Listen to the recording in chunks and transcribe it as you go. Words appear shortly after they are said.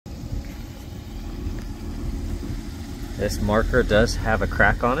This marker does have a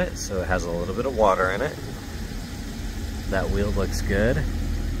crack on it, so it has a little bit of water in it. That wheel looks good.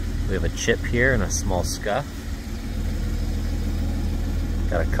 We have a chip here and a small scuff.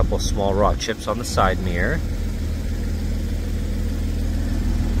 Got a couple small rock chips on the side mirror.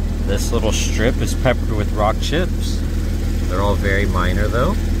 This little strip is peppered with rock chips. They're all very minor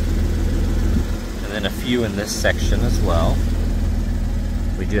though. And then a few in this section as well.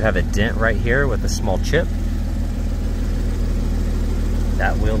 We do have a dent right here with a small chip.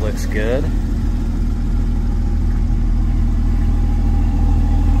 That wheel looks good.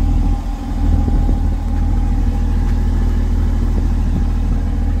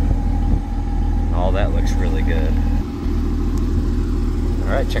 All that looks really good.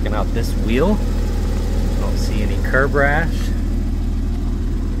 All right, checking out this wheel. Don't see any curb rash.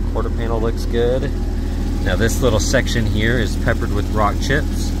 Quarter panel looks good. Now this little section here is peppered with rock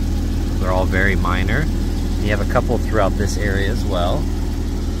chips. They're all very minor. You have a couple throughout this area as well.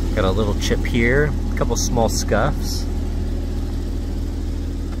 Got a little chip here, a couple small scuffs.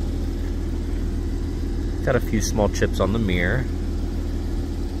 Got a few small chips on the mirror.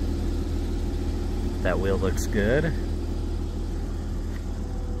 That wheel looks good.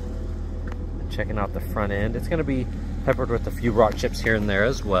 Checking out the front end. It's going to be peppered with a few rock chips here and there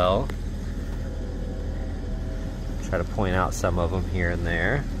as well. Try to point out some of them here and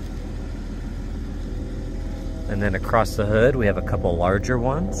there. And then across the hood we have a couple larger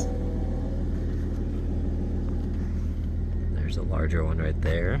ones. There's a larger one right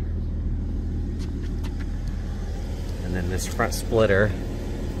there. And then this front splitter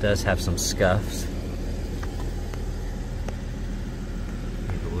does have some scuffs.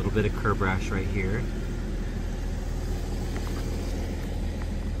 We have a little bit of curb rash right here.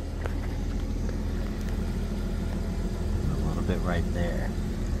 A little bit right there.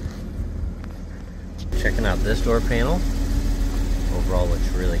 Checking out this door panel. Overall looks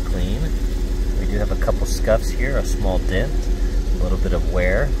really clean. We do have a couple scuffs here, a small dent, a little bit of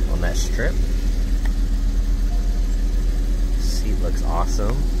wear on that strip. Seat looks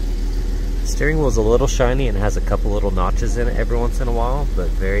awesome. The steering wheel is a little shiny and has a couple little notches in it every once in a while, but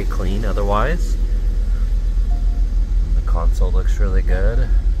very clean otherwise. The console looks really good.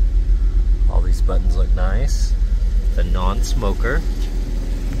 All these buttons look nice. The non-smoker.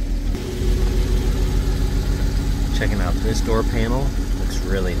 Checking out this door panel, looks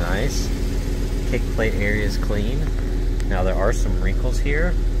really nice. Kick plate area is clean. Now there are some wrinkles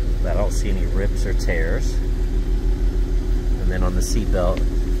here, but I don't see any rips or tears. And then on the seat belt,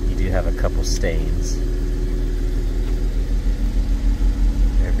 you do have a couple stains.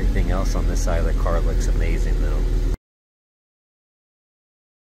 Everything else on this side of the car looks amazing though.